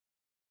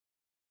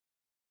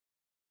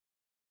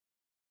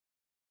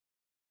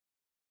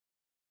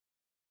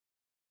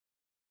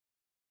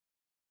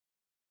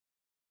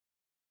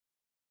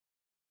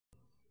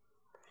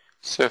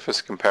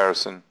Surface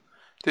comparison.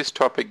 This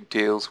topic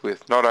deals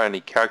with not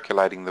only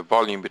calculating the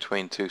volume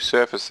between two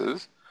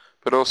surfaces,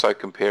 but also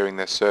comparing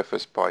their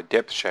surface by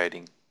depth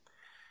shading.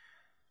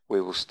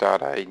 We will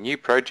start a new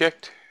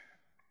project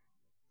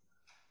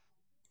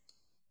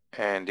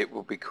and it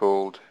will be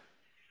called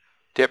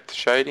Depth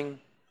Shading.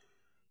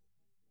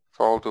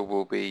 Folder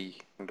will be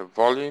under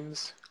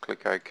Volumes.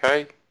 Click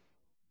OK,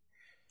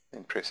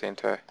 then press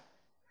Enter,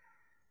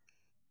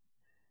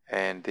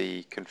 and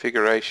the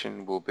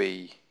configuration will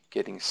be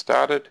Getting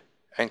Started,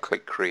 and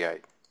click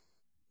Create.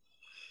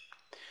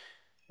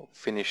 We'll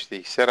finish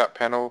the Setup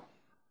panel,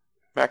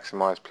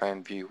 maximize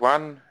Plan View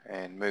 1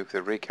 and move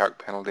the Recalc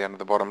panel down to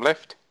the bottom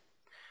left.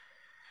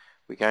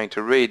 We're going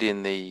to read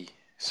in the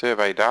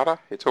survey data.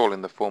 It's all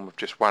in the form of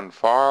just one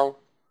file,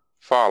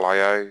 File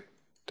IO,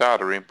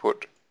 Data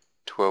Input,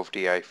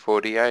 12DA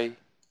 4DA.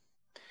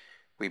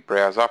 We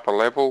browse up a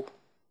level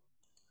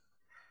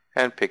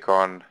and pick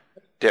on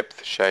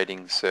Depth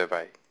Shading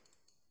Survey.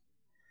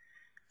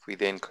 If we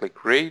then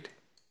click Read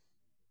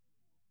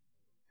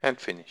and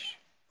Finish.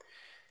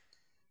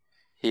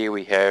 Here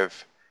we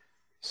have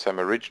some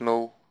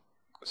original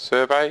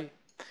survey,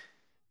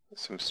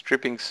 some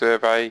stripping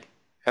survey,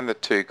 and the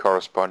two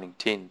corresponding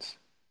tins.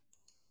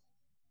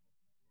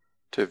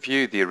 To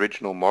view the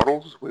original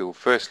models, we will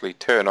firstly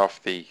turn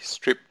off the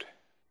stripped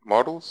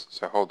models,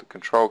 so hold the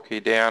Control key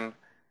down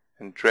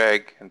and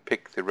drag and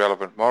pick the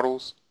relevant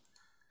models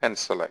and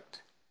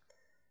select.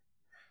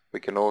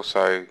 We can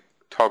also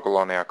toggle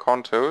on our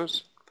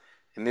contours.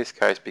 In this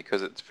case,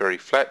 because it's very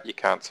flat, you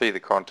can't see the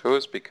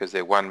contours because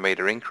they're 1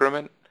 meter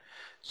increment.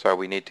 So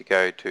we need to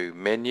go to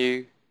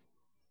Menu,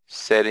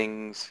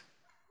 Settings,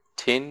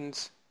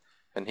 Tins,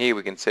 and here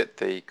we can set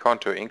the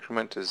contour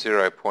increment to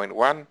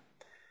 0.1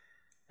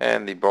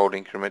 and the bold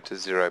increment to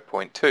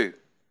 0.2. If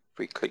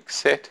we click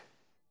Set,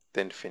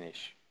 then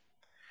Finish.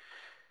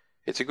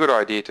 It's a good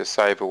idea to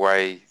save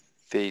away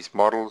these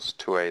models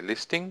to a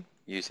listing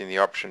using the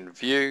option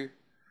View,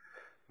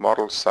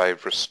 Model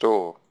Save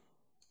Restore.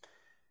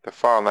 The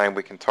file name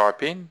we can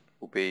type in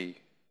will be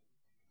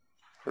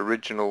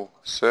Original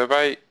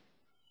Survey,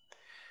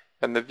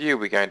 and the view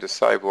we're going to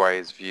save away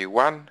is View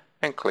 1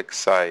 and click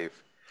Save.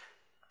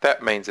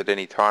 That means at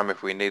any time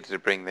if we needed to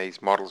bring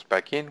these models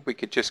back in, we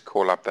could just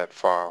call up that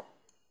file.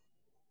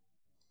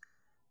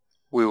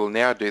 We will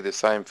now do the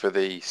same for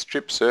the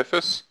strip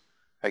surface.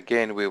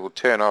 Again, we will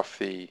turn off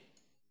the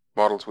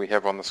models we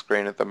have on the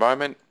screen at the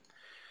moment,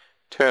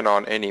 turn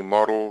on any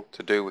model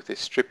to do with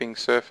this stripping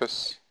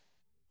surface,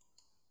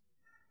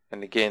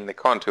 and again the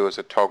contours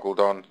are toggled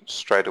on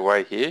straight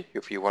away here.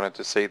 If you wanted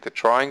to see the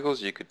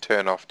triangles, you could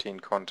turn off tin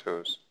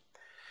contours.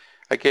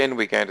 Again,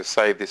 we're going to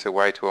save this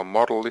away to a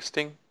model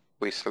listing.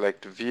 We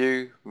select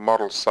View,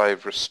 Model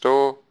Save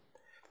Restore,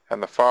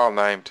 and the file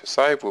name to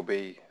save will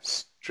be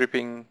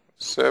Stripping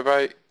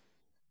Survey.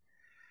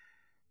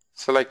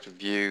 Select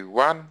View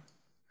 1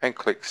 and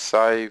click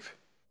Save,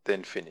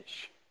 then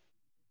Finish.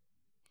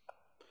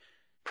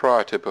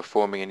 Prior to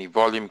performing any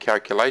volume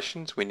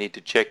calculations, we need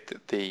to check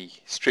that the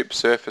strip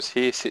surface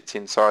here sits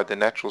inside the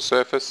natural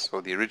surface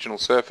or the original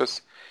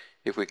surface.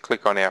 If we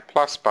click on our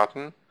plus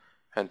button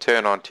and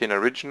turn on Tin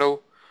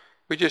Original,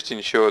 we just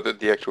ensure that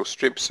the actual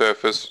strip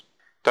surface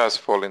does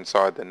fall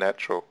inside the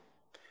natural.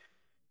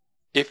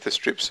 If the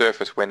strip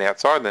surface went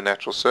outside the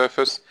natural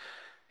surface,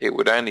 it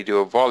would only do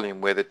a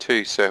volume where the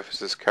two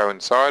surfaces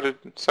coincided,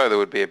 so there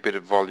would be a bit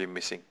of volume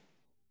missing.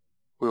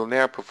 We'll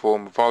now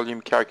perform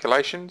volume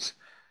calculations.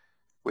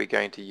 We're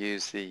going to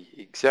use the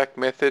exact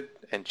method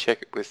and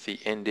check it with the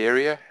end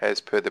area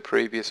as per the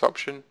previous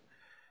option.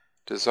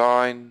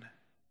 Design,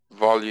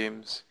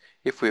 Volumes.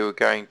 If we were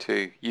going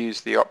to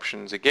use the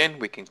options again,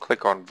 we can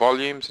click on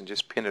Volumes and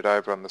just pin it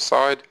over on the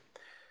side.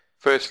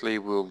 Firstly,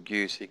 we'll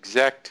use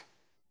exact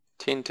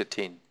tin to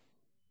tin.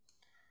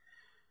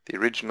 The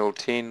original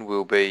tin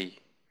will be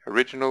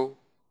original,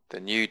 the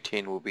new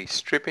tin will be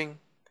stripping,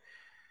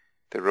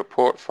 the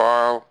report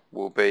file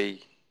will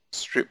be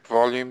strip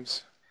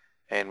volumes,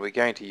 and we're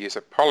going to use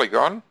a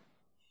polygon,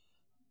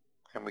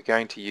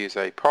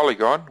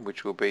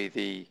 which will be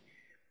the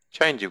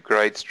change of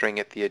grade string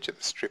at the edge of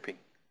the stripping.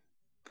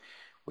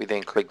 We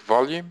then click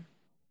Volume,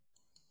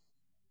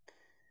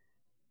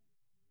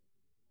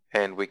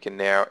 and we can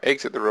now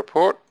exit the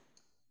report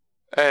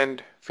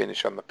and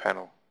finish on the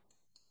panel.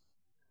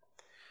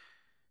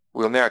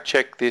 We'll now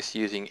check this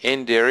using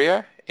end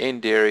area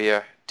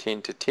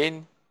tin to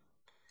tin,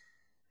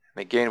 and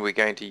again we're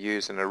going to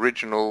use an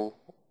original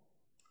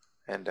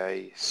and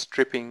a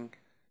stripping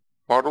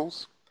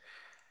models.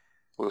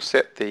 We'll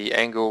set the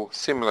angle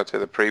similar to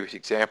the previous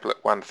example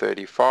at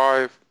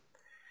 135.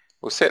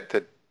 We'll set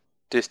the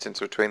distance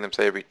between them,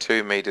 say every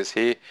 2 meters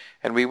here,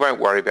 and we won't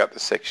worry about the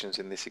sections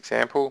in this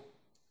example.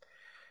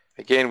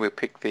 Again, we'll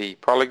pick the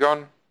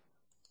polygon,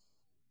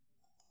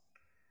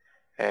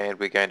 and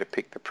we're going to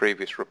pick the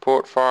previous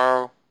report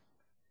file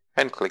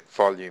and click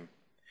Volume.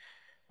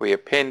 We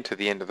append to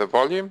the end of the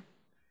volume.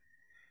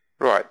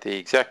 Right, the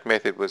exact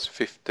method was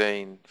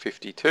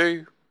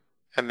 1552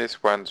 and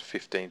this one's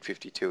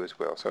 1552 as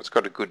well, so it's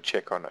got a good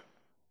check on it.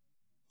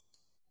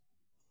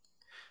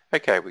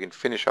 Okay, we can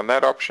finish on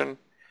that option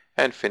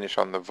and finish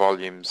on the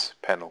volumes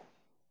panel.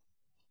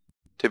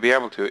 To be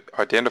able to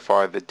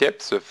identify the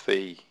depths of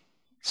the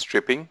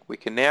stripping, we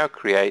can now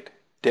create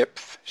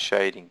depth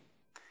shading.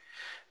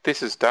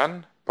 This is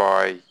done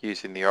by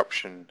using the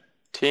option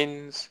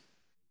Tins,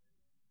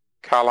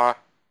 Color,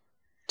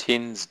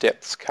 Tins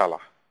Depths Color.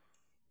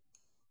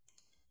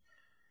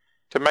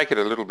 To make it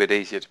a little bit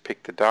easier to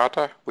pick the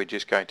data, we're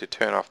just going to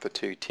turn off the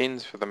two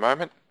tins for the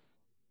moment.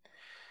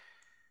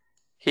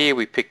 Here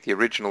we pick the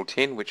original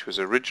tin, which was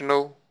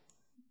original,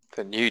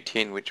 the new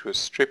tin, which was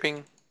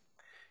stripping,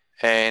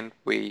 and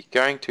we're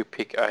going to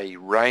pick a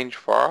range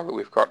file that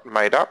we've got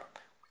made up.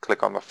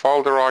 Click on the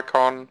folder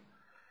icon,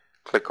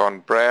 click on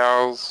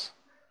Browse,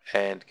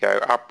 and go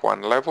up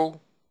one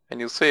level, and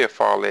you'll see a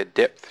file there,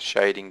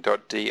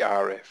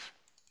 depthshading.drf.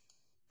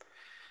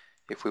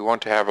 If we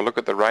want to have a look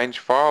at the range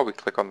file, we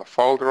click on the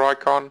folder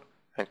icon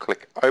and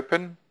click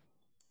Open,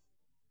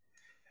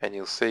 and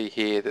you'll see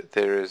here that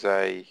there is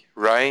a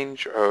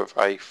range of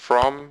a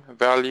from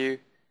value,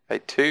 a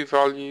to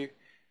value,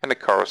 and a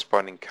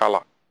corresponding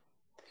color.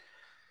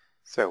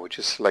 So we'll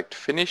just select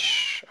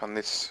Finish on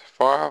this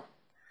file.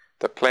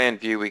 The plan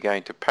view we're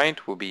going to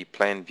paint will be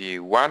Plan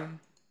View 1.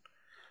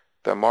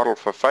 The model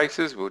for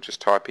faces, we'll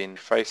just type in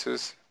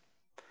faces.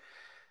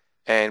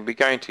 And we're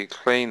going to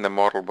clean the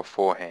model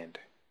beforehand.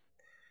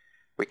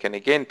 We can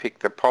again pick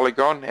the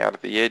polygon out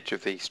of the edge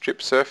of the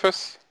strip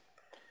surface.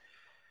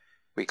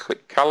 We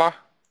click Color,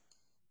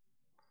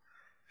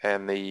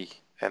 and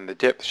the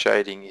depth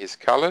shading is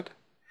colored.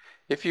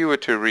 If you were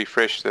to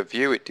refresh the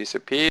view, it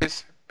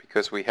disappears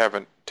because we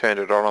haven't turned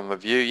it on the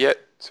view yet.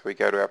 So we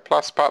go to our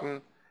plus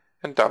button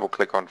and double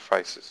click on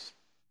Faces.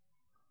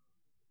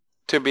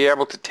 To be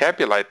able to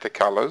tabulate the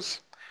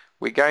colors,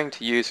 we're going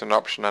to use an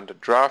option under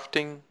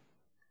Drafting,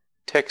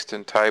 Text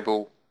and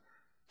Table,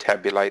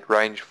 Tabulate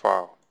Range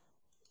File.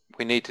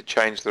 We need to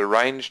change the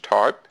range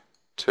type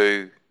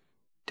to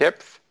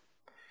depth.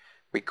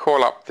 We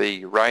call up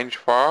the range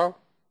file,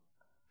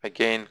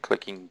 again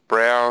clicking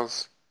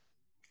Browse,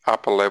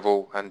 upper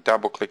level, and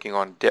double clicking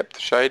on depth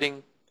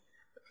shading.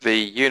 The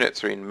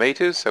units are in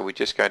meters, so we're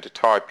just going to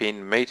type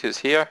in meters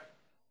here.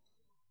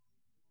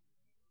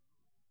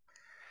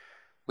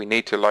 We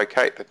need to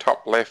locate the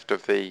top left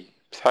of the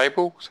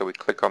table, so we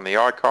click on the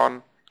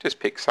icon, just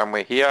pick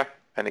somewhere here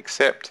and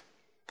accept,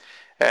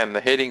 and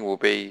the heading will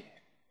be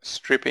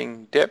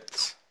Stripping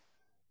Depths.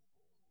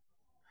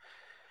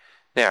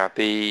 Now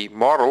the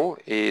model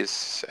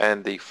is,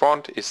 and the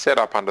font is set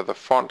up under the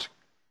font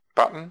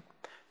button,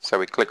 so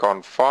we click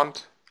on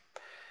Font.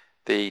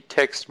 The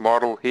text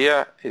model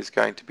here is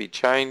going to be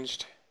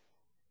changed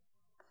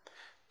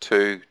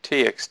to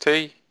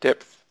Txt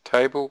Depth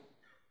Table.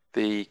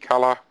 The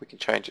color, we can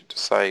change it to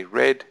say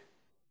red.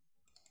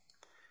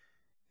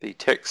 The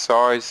text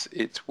size,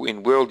 it's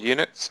in world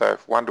units, so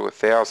if 1 to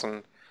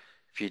 1,000,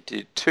 if you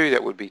did 2,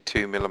 that would be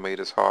 2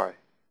 millimeters high.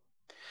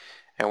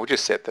 And we'll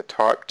just set the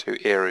type to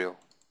Arial.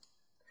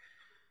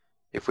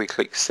 If we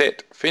click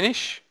Set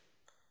Finish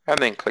and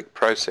then click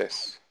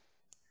Process.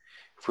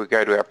 If we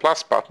go to our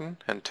plus button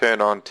and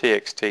turn on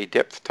Txt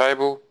Depth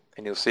Table,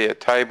 and you'll see a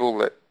table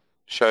that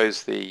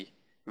shows the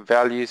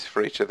values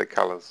for each of the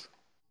colors.